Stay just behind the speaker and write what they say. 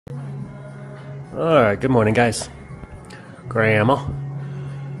Alright, good morning guys. Grandma.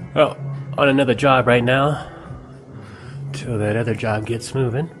 Oh, on another job right now. Till that other job gets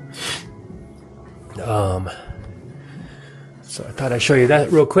moving. So I thought I'd show you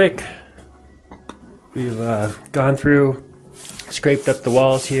that real quick. We've gone through, scraped up the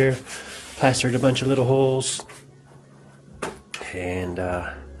walls here, plastered a bunch of little holes, and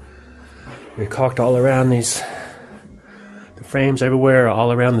we caulked all around the frames everywhere,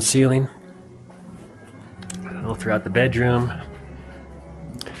 all around the ceiling. All throughout the bedroom,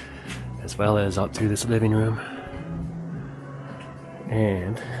 as well as out through this living room.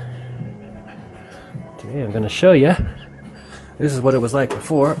 And today I'm going to show you, this is what it was like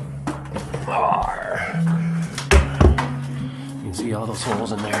before. You can see all those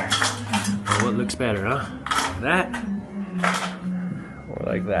holes in there. Well, what looks better, huh? That or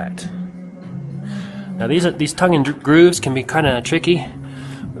like that. Now these tongue and grooves can be kind of tricky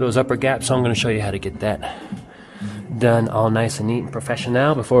with those upper gaps, so I'm going to show you how to get that done all nice and neat and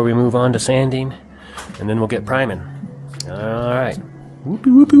professional before we move on to sanding, and then we'll get priming. Alright.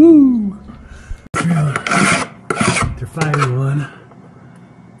 Whoopie whoopie woo! They're 5-in-1.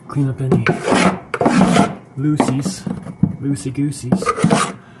 Clean up any loosey gooseys.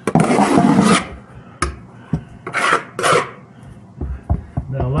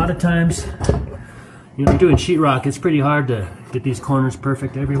 Now a lot of times, you know, doing sheetrock, it's pretty hard to get these corners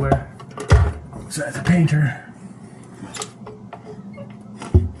perfect everywhere. So as a painter,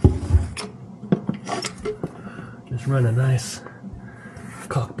 just run a nice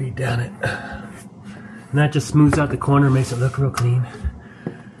caulk bead down it. And that just smooths out the corner, makes it look real clean.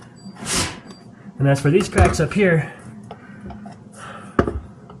 And as for these cracks up here,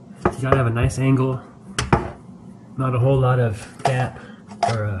 you gotta have a nice angle, not a whole lot of gap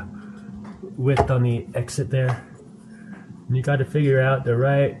or width on the exit there. And you gotta figure out the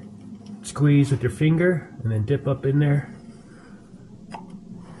right squeeze with your finger and then dip up in there.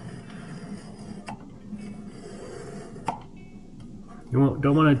 You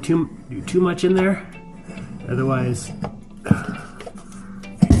don't want to do too much in there, otherwise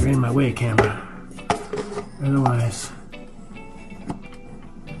you're in my way, camera. Otherwise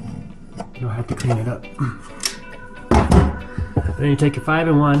you'll have to clean it up. Then you take your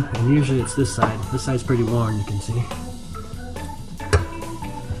 5-in-1, and usually it's this side. This side's pretty worn, you can see.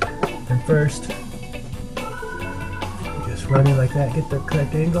 And first, you just run it like that, get the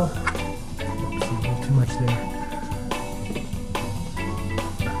correct angle. Oops, a little too much there.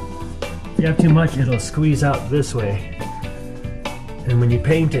 If you have too much, it'll squeeze out this way. And when you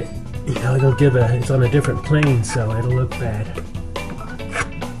paint it, you know, it's on a different plane, so it'll look bad.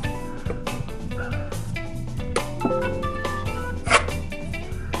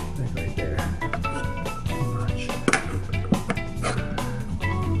 Right there. Too much.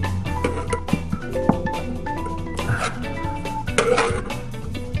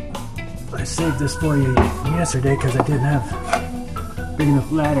 I saved this for you yesterday because I didn't have a big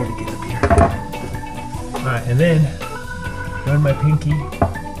enough ladder to get up here. Alright, and then run my pinky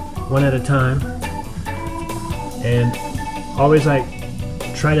one at a time, and always like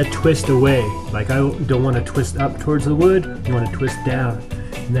try to twist away. Like I don't want to twist up towards the wood, you want to twist down,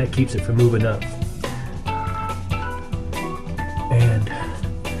 and that keeps it from moving up. And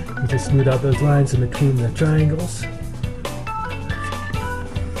you just smooth out those lines in between the triangles.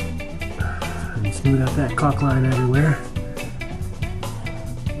 And smooth out that caulk line everywhere.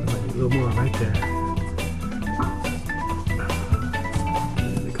 A little more right there.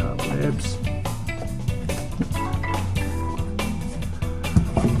 The cobwebs.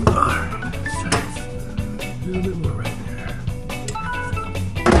 Alright, a little bit more right there.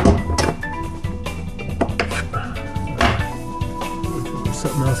 There's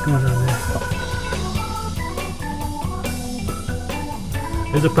something else going on there.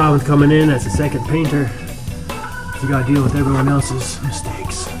 There's a problem with coming in as a second painter. You gotta deal with everyone else's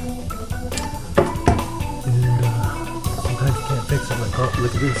mistakes. And sometimes you can't fix it. Like, oh,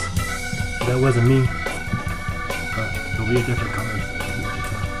 look at this. That wasn't me. But it'll be a different color.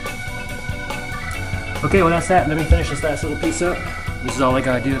 Okay, well that's that. Let me finish this last little piece up. This is all I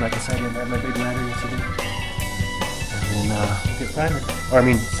gotta do. Like I said, I didn't have my big ladder yesterday. And then get primer. Or I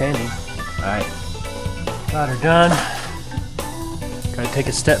mean sanding. Alright. Got her done. Gotta take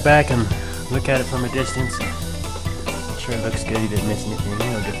a step back and look at it from a distance. Make sure it looks good. You didn't miss anything. You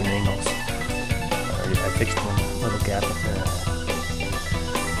know, different angles. I fixed one little gap up there.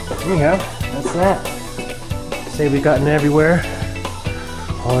 Anyhow, that's that. Say we've gotten everywhere.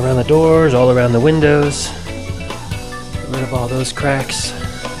 All around the doors, all around the windows. Get rid of all those cracks.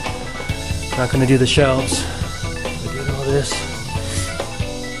 Not going to do the shelves. We're doing all this.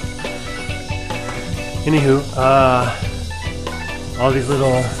 Anywho, all these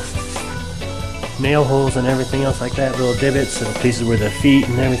little nail holes and everything else like that, little divots and places where the feet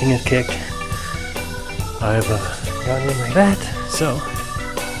and everything is kicked, I've gone in like that. So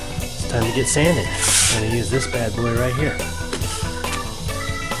it's time to get sanded. I'm gonna use this bad boy right here.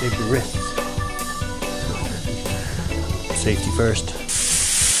 Save the wrists. Safety first.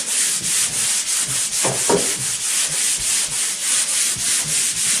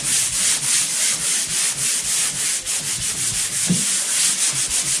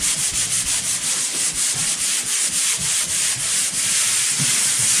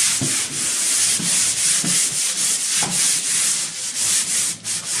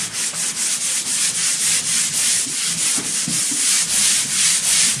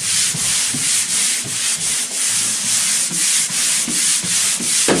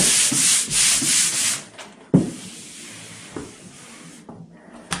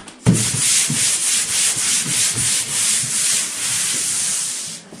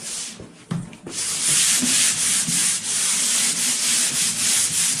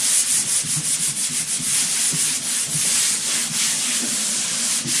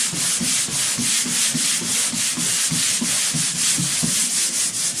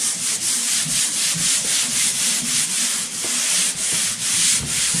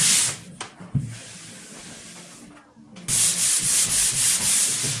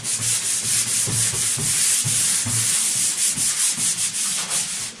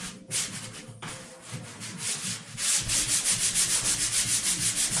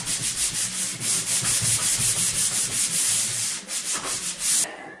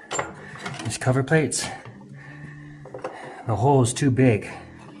 These cover plates, the hole is too big,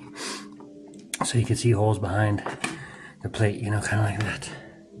 so you can see holes behind the plate, you know, kind of like that.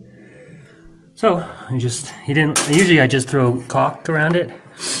 So usually I just throw caulk around it.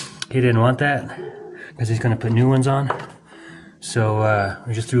 He didn't want that because he's going to put new ones on. So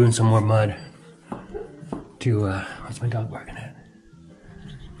we just threw in some more mud to, what's my dog barking at?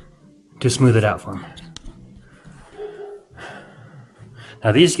 To smooth it out for him.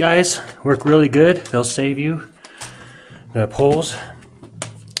 Now these guys work really good. They'll save you the poles.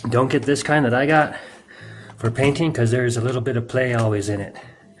 Don't get this kind that I got for painting because there's a little bit of play always in it.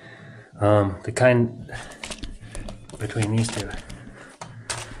 The kind between these two.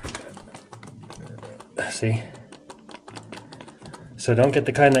 See? So don't get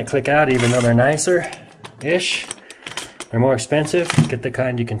the kind that click out even though they're nicer-ish. They're more expensive. Get the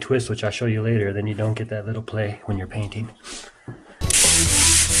kind you can twist, which I'll show you later. Then you don't get that little play when you're painting.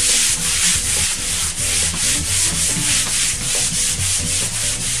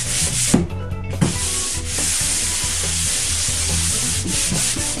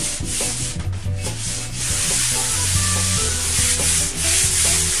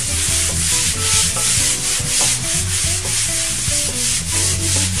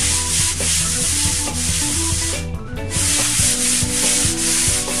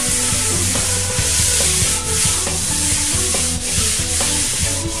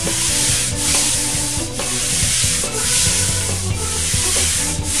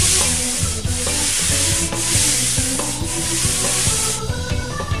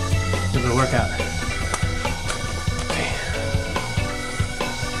 Workout. Okay.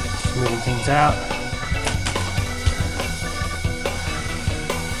 Smoothing things out.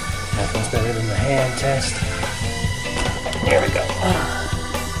 Nothing's better than the hand test. There we go.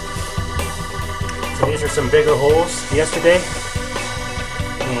 So these are some bigger holes yesterday,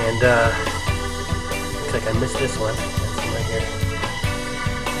 and looks like I missed this one. That's one right here.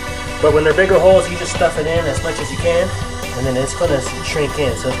 But when they're bigger holes, you just stuff it in as much as you can. And then it's going to shrink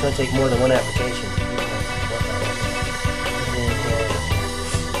in, so it's going to take more than one application.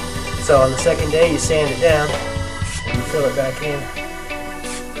 So on the second day, you sand it down, and you fill it back in.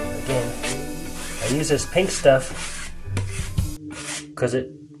 Again, I use this pink stuff because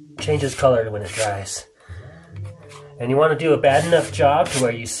it changes color when it dries. And you want to do a bad enough job to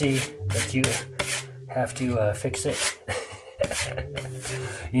where you see that you have to fix it.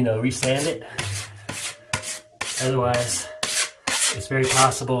 You know, resand it. Otherwise, it's very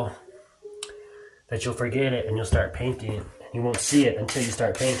possible that you'll forget it and you'll start painting it. You won't see it until you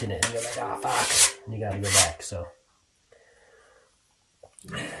start painting it. And you're like, oh, fuck. And you gotta go back, so.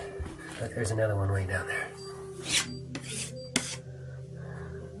 But there's another one way down there.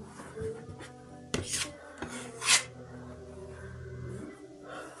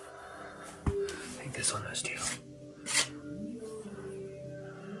 I think this one does too.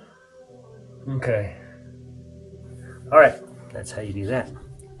 Okay. Alright, that's how you do that.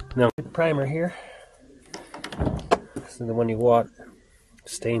 Now, the primer here. This is the one you want.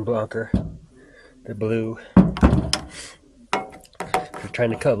 Stain blocker. the blue. If you're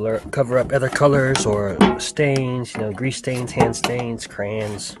trying to cover up other colors or stains, you know, grease stains, hand stains,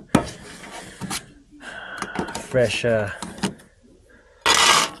 crayons, fresh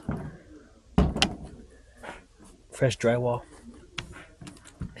drywall.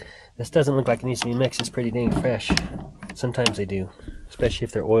 This doesn't look like it needs to be mixed. It's pretty dang fresh. Sometimes they do, especially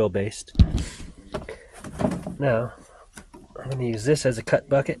if they're oil based. Now, I'm going to use this as a cut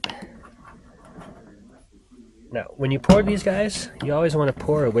bucket. Now, when you pour these guys, you always want to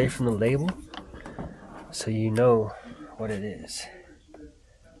pour away from the label so you know what it is.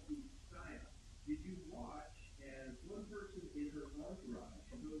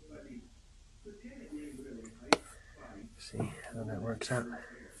 See how that works out.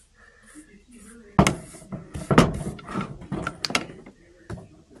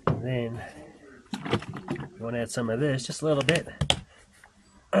 And then you want to add some of this, just a little bit.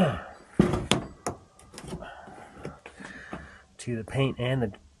 To the paint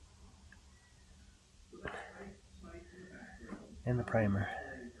and the primer.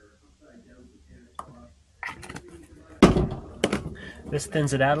 This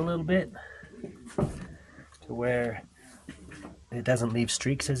thins it out a little bit to where it doesn't leave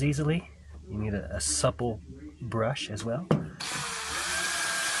streaks as easily. You need a supple brush as well.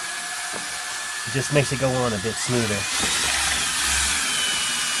 It just makes it go on a bit smoother.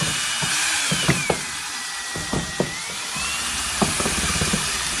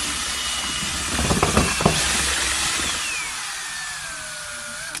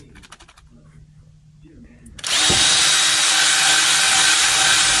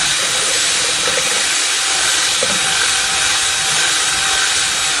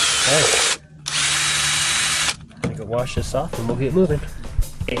 I can wash this off and we'll get moving.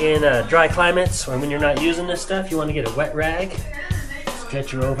 In dry climates, or when you're not using this stuff, you want to get a wet rag.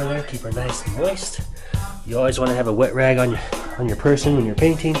 Stretch her over there, keep her nice and moist. You always want to have a wet rag on your person when you're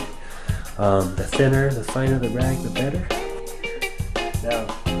painting. The thinner, the finer the rag, the better. Now,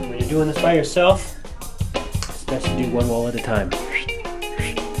 when you're doing this by yourself, it's best to do one wall at a time.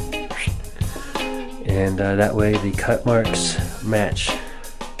 And that way the cut marks match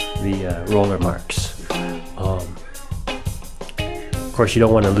the roller marks. Of course, you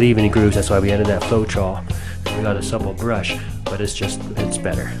don't want to leave any grooves. That's why we added that Floetrol. We got a supple brush, but it's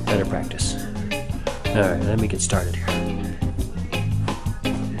better practice. All right, let me get started here.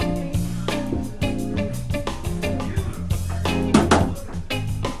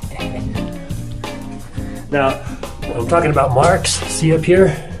 Now, when I'm talking about marks, see up here?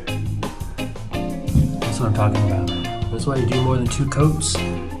 That's what I'm talking about. That's why you do more than 2 coats,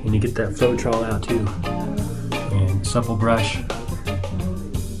 and you get that Floetrol out too. And supple brush,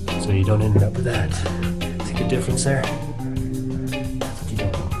 so you don't end up with that. See the difference there? That's what you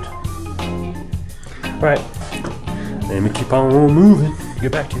don't want. Alright, let me keep on moving.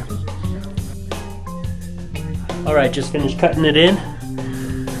 Get back to you. Alright, just finished cutting it in.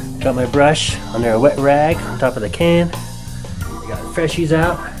 Got my brush under a wet rag on top of the can. I got freshies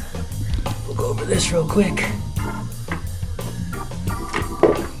out. We'll go over this real quick.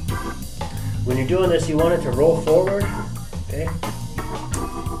 When you're doing this, you want it to roll forward, okay?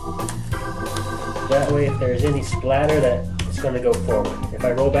 That way, if there's any splatter, that it's going to go forward. If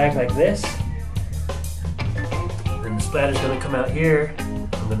I roll back like this, then the splatter's going to come out here.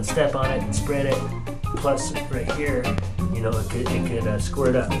 I'm going to step on it and spread it. Plus, right here, you know, it could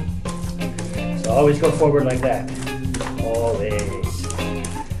squirt up. So always go forward like that. Always.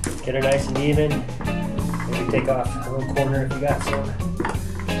 Get her nice and even. Maybe take off a little corner if you got some.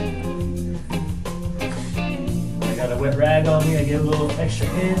 I got a wet rag on me. I get a little extra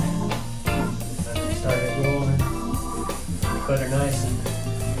in. Start it rolling. Put her nice and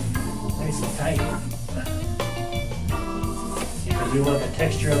tight. Because we want the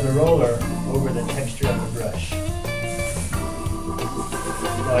texture of the roller over the texture of the brush.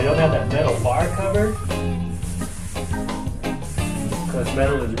 Now I don't have that metal bar covered, because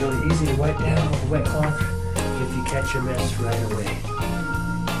metal is really easy to wipe down with a wet cloth if you catch your mess right away.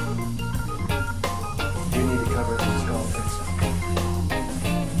 You need to cover it with skull fix.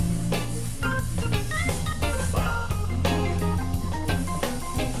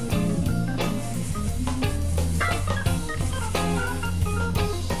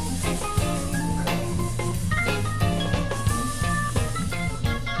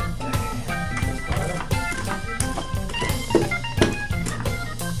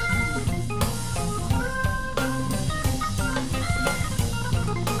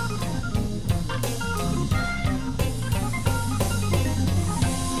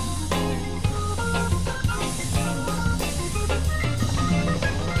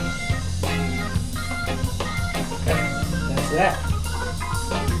 that.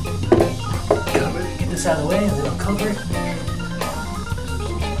 Cover it, get this out of the way, and then I'll cover it.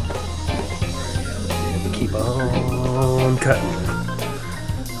 Keep on cutting.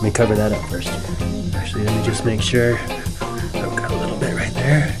 Let me cover that up first. Actually, let me just make sure. I've got a little bit right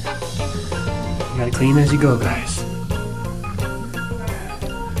there. You gotta clean as you go, guys.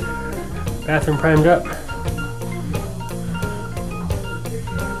 Bathroom primed up.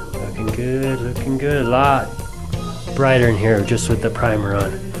 Looking good, looking good. A lot brighter in here just with the primer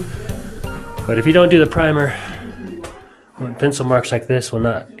on. But if you don't do the primer, pencil marks like this will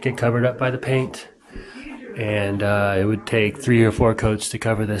not get covered up by the paint. And it would take 3 or 4 coats to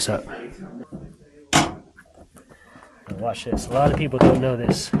cover this up. Now watch this. A lot of people don't know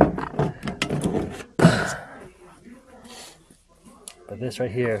this. But this right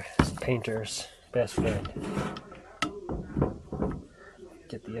here is the painter's best friend.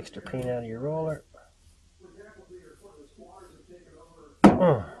 Get the extra paint out of your roller.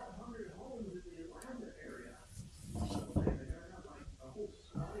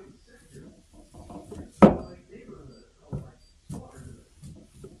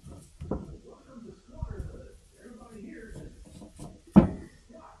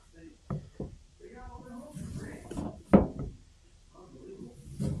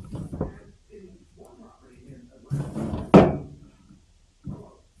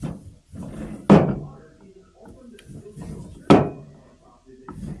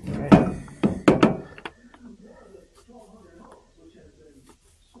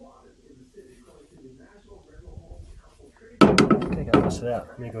 Okay, got most of that.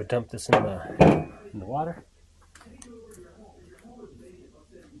 Let me go dump this in the water.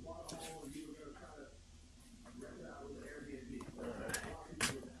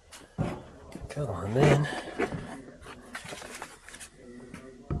 Come on, then.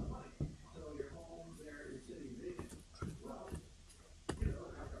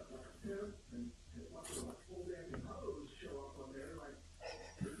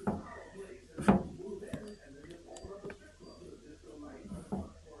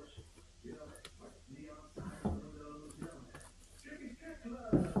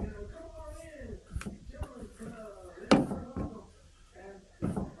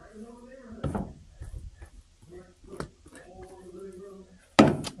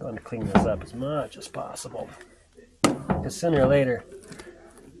 I want to clean this up as much as possible, because sooner or later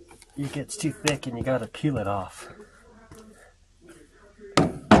it gets too thick and you got to peel it off.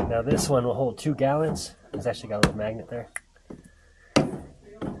 Now this one will hold 2 gallons. It's actually got a little magnet there.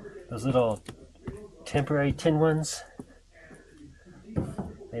 Those little temporary tin ones,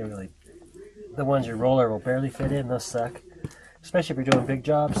 they really, the ones your roller will barely fit in, those suck. Especially if you're doing big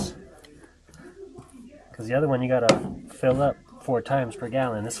jobs. Because the other one you gotta fill up 4 times per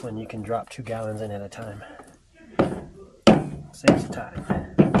gallon. This one you can drop 2 gallons in at a time. Saves you time.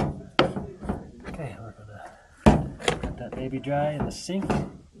 Okay, we're gonna let that baby dry in the sink.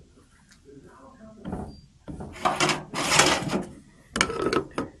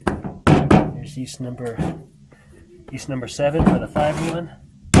 Here's yeast number 7 for the 5-gallon.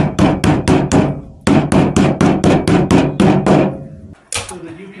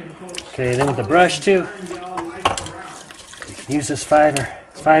 Okay, then with the brush too, you can use this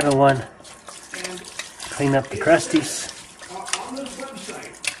 5-in-1. Clean up the crusties.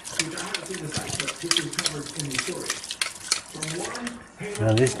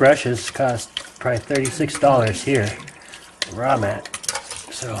 Now these brushes cost probably $36 here, raw mat.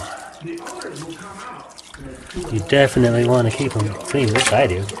 So you definitely want to keep them clean. At least I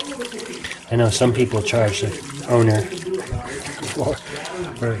do. I know some people charge the owner for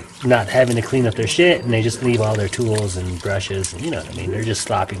not having to clean up their shit, and they just leave all their tools and brushes, and you know what I mean. They're just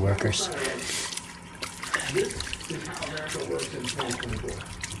sloppy workers.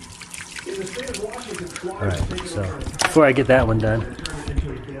 Alright, so before I get that one done,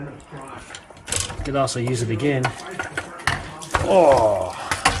 I could also use it again. Oh,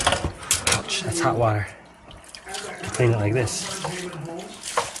 ouch, that's hot water. To clean it like this.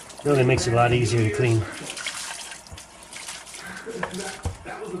 Really makes it a lot easier to clean.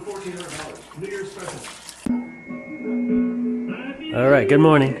 Alright, good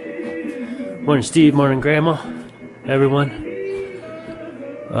morning. Morning Steve, morning Grandma, everyone.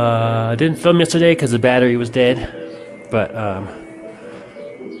 I didn't film yesterday because the battery was dead, but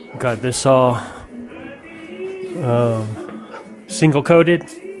got this all single coated.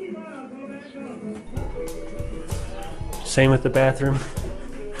 Same with the bathroom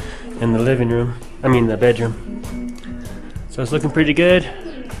and the living room, the bedroom. So it's looking pretty good.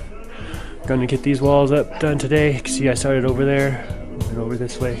 Going to get these walls up done today. You can see I started over there and over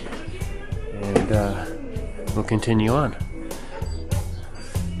this way, and we'll continue on.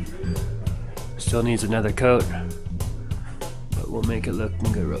 Still needs another coat, but we'll make it look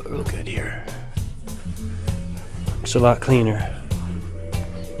good, real good here. Looks a lot cleaner.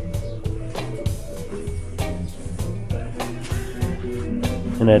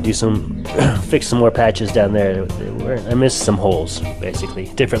 And I do some, fix some more patches down there. I missed some holes, basically.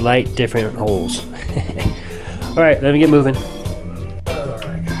 Different light, different holes. All right, let me get moving. All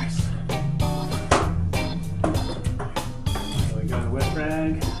right, guys. So we got a wet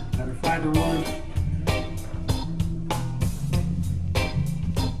rag, got our fiber one.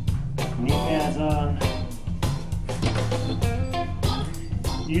 Knee pads on.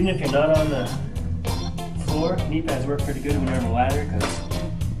 Even if you're not on the floor, knee pads work pretty good when you're on the ladder because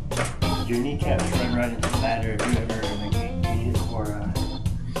your kneecaps run right into the ladder if you ever need it for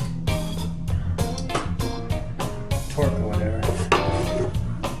torque or whatever.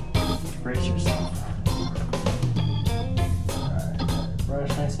 Brace yourself. Alright,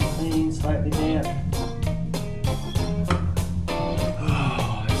 brush nice and clean, slightly damp.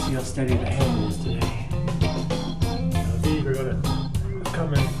 Oh, let's see how steady the hand is today. Okay, we're gonna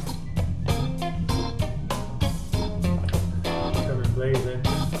come in blazing.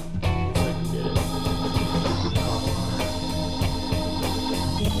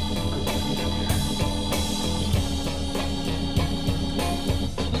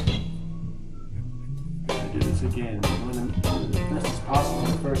 Again, we want to do as best as possible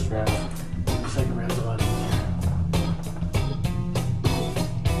in the first round. The second round's a lot easier.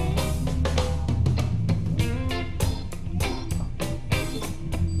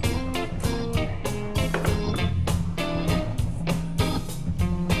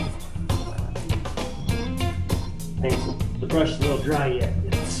 Thanks. The brush is a little dry yet.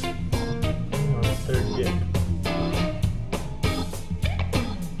 It's on the third dip.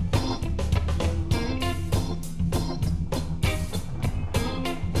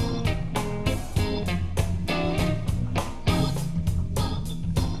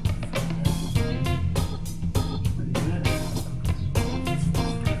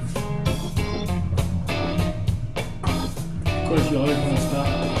 Of course, you always want to stop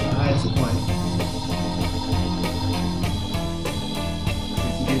at the highest point.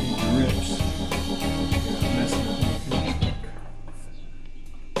 You can get your drips. You're messing up your finish.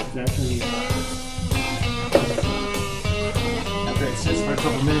 Actually, after it sits for a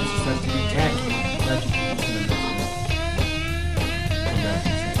couple minutes, it starts to get tacky. That's what you're going to mess it up. Come back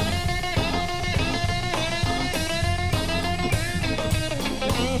and set it.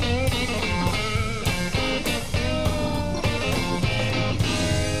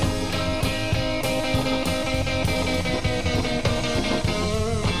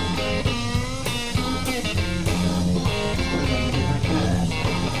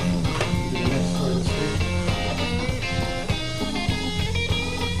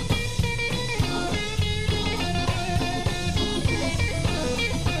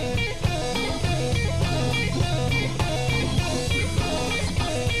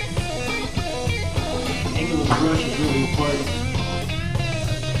 Brush is really important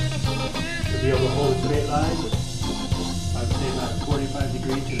to be able to hold a straight line. I'd say about 45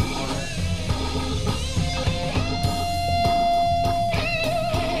 degrees to the corner.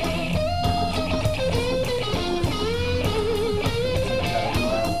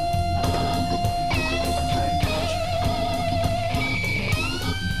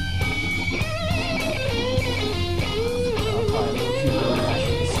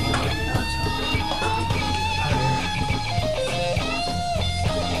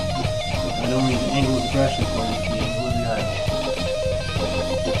 Only the angle of the brush is going to be really high.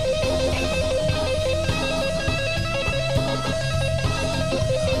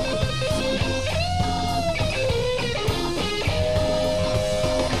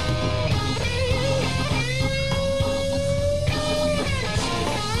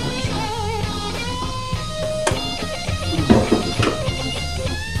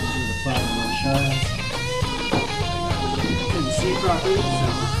 The fiber one shines. Couldn't see properly, so.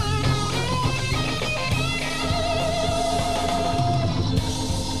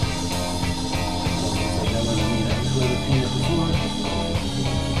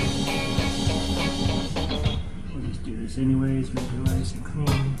 We'll just do this anyways, make it nice and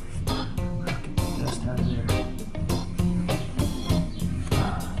clean. Get the dust out of there.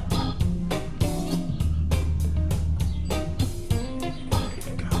 There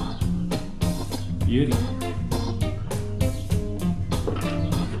you go. Beauty.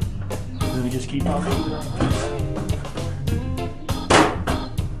 Then we just keep on moving on.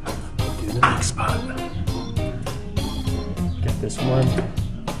 Do the next spot. Get this one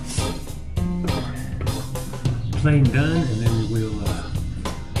plain done, and then we'll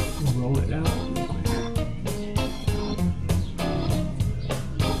roll it out.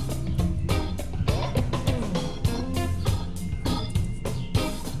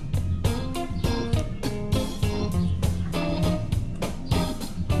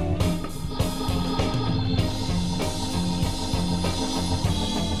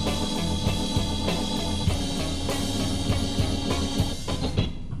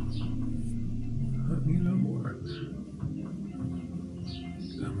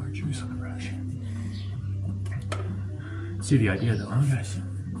 See the idea though, huh guys?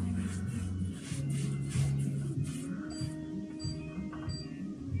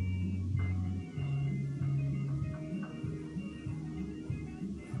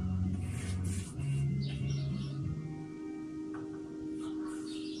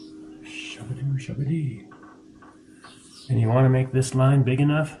 Shabadoo, shabadee. And you want to make this line big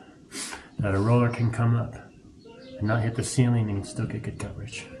enough that a roller can come up and not hit the ceiling and still get good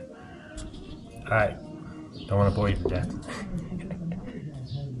coverage. Alright, don't want to bore you to death.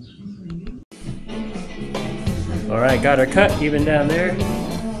 Alright, got our cut even down there.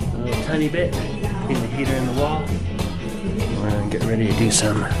 A little tiny bit between the heater and the wall. We're going to get ready to do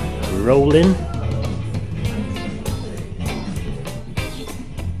some rolling.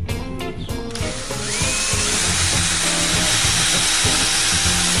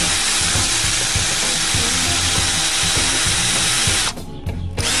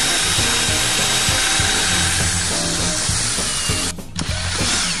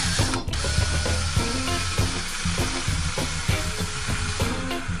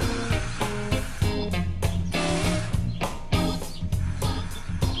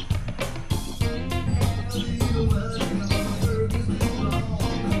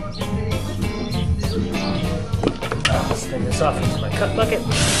 Take this off into my cut bucket.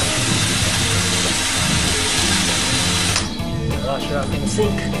 Wash it off in the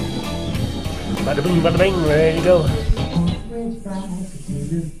sink. Bada boom, bada bing, ready to go.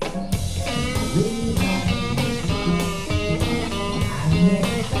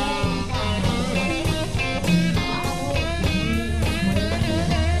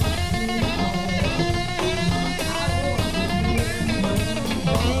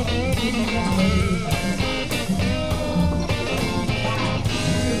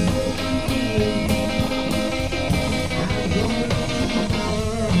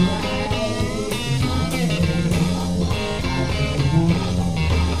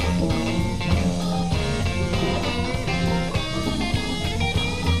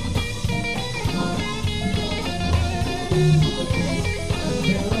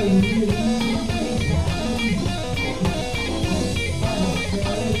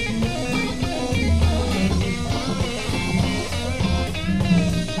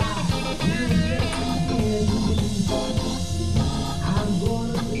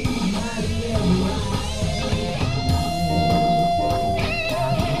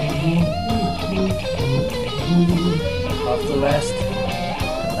 Off the last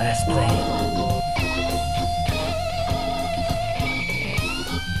plane.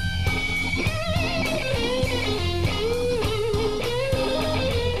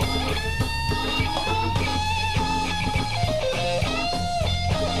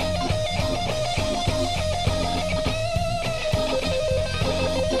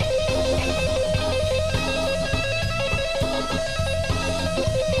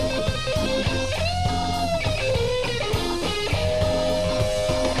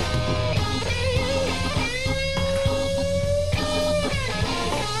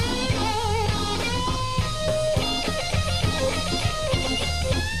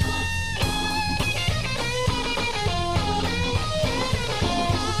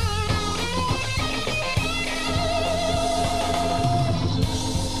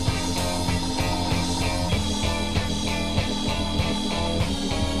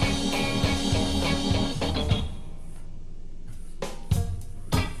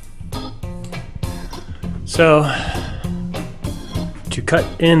 So, to cut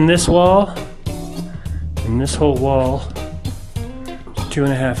in this wall, and this whole wall, it's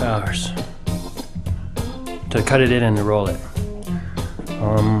 2.5 hours to cut it in and to roll it.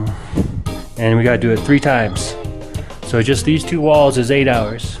 And we gotta do it 3 times. So just these 2 walls is 8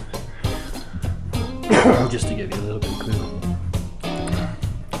 hours. Just to give you a little bit of clue.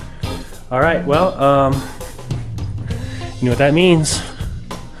 Alright, well, you know what that means.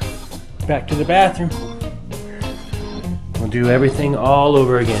 Back to the bathroom. We'll do everything all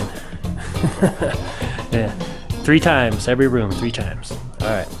over again. Yeah, 3 times, every room, 3 times. All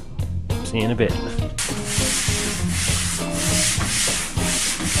right, see you in a bit.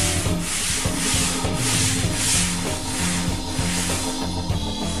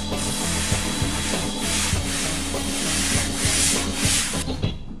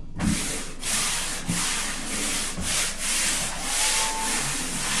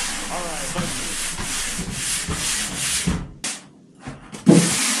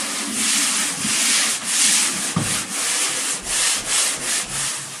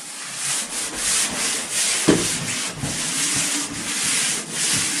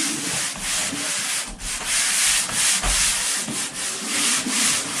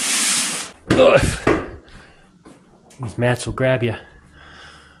 These mats will grab you.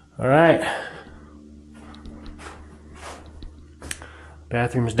 All right.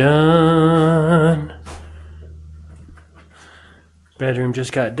 Bathroom's done. Bedroom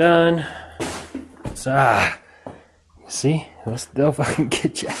just got done. So, see? They'll fucking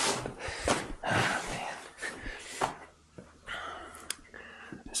get you. Oh, man.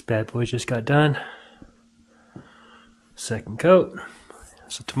 This bad boy just got done. Second coat.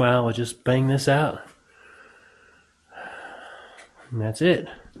 So tomorrow I'll just bang this out. And that's it.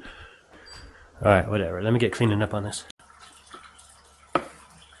 Alright, whatever. Let me get cleaning up on this.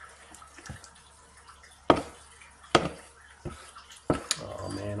 Oh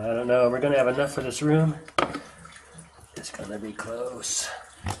man, I don't know. We're gonna have enough for this room. It's gonna be close.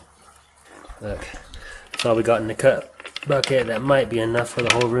 Look, that's all we got in the cup bucket. That might be enough for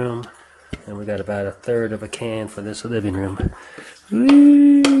the whole room. And we got about 1/3 of a can for this living room.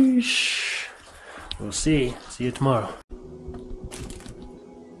 Weesh. We'll see. See you tomorrow.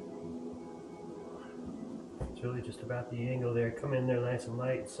 It's really just about the angle there. Come in there nice and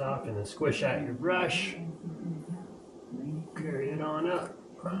light and soft, and then squish out your brush. Carry it on up.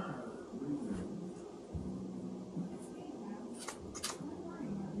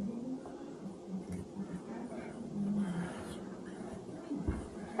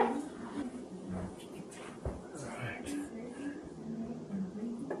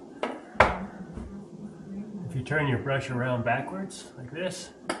 If you turn your brush around backwards like this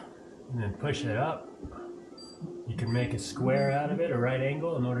and then push it up, you can make a square out of it, a right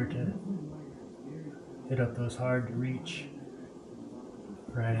angle, in order to hit up those hard to reach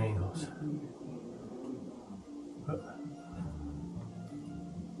right angles.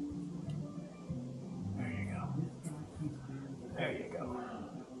 There you go. There you go.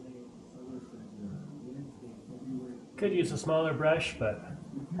 Could use a smaller brush, but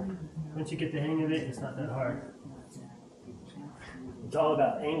once you get the hang of it, it's not that hard. It's all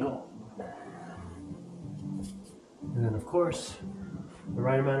about angle. And then of course, the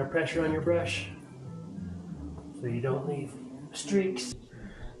right amount of pressure on your brush so you don't leave streaks.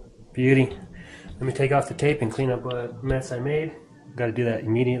 Beauty. Let me take off the tape and clean up what mess I made. Got to do that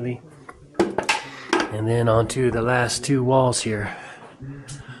immediately. And then on to the last 2 walls here.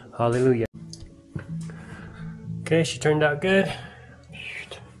 Hallelujah. Okay, she turned out good.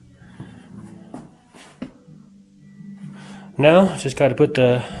 Now, just got to put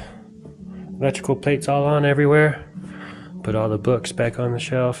the electrical plates all on everywhere, put all the books back on the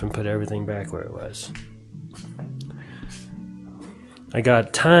shelf, and put everything back where it was. I got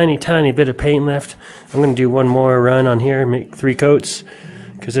a tiny bit of paint left. I'm going to do one more run on here, make 3 coats,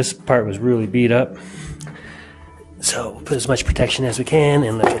 because this part was really beat up. So we'll put as much protection as we can,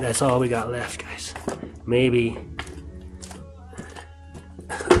 and look, that's all we got left, guys. Maybe.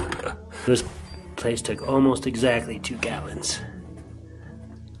 This place took almost exactly 2 gallons.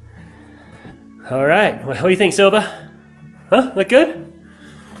 All right, what do you think, Silva? Huh? Look good?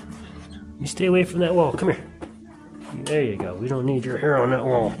 You stay away from that wall. Come here. There you go. We don't need your hair on that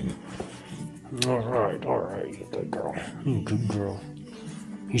wall. All right, you good girl. You good girl.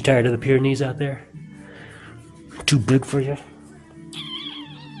 You tired of the Pyrenees out there? Too big for you?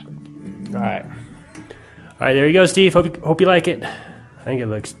 All right, there you go, Steve. Hope you like it. I think it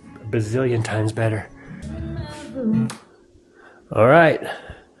looks a bazillion times better. All right.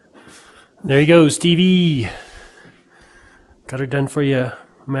 There you go, Stevie. Got her done for you.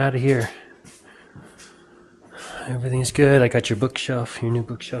 I'm out of here. Everything's good. I got your bookshelf, your new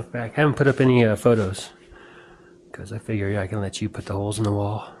bookshelf back. I haven't put up any photos because I figure I can let you put the holes in the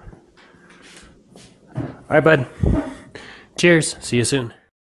wall. All right, bud. Cheers. See you soon.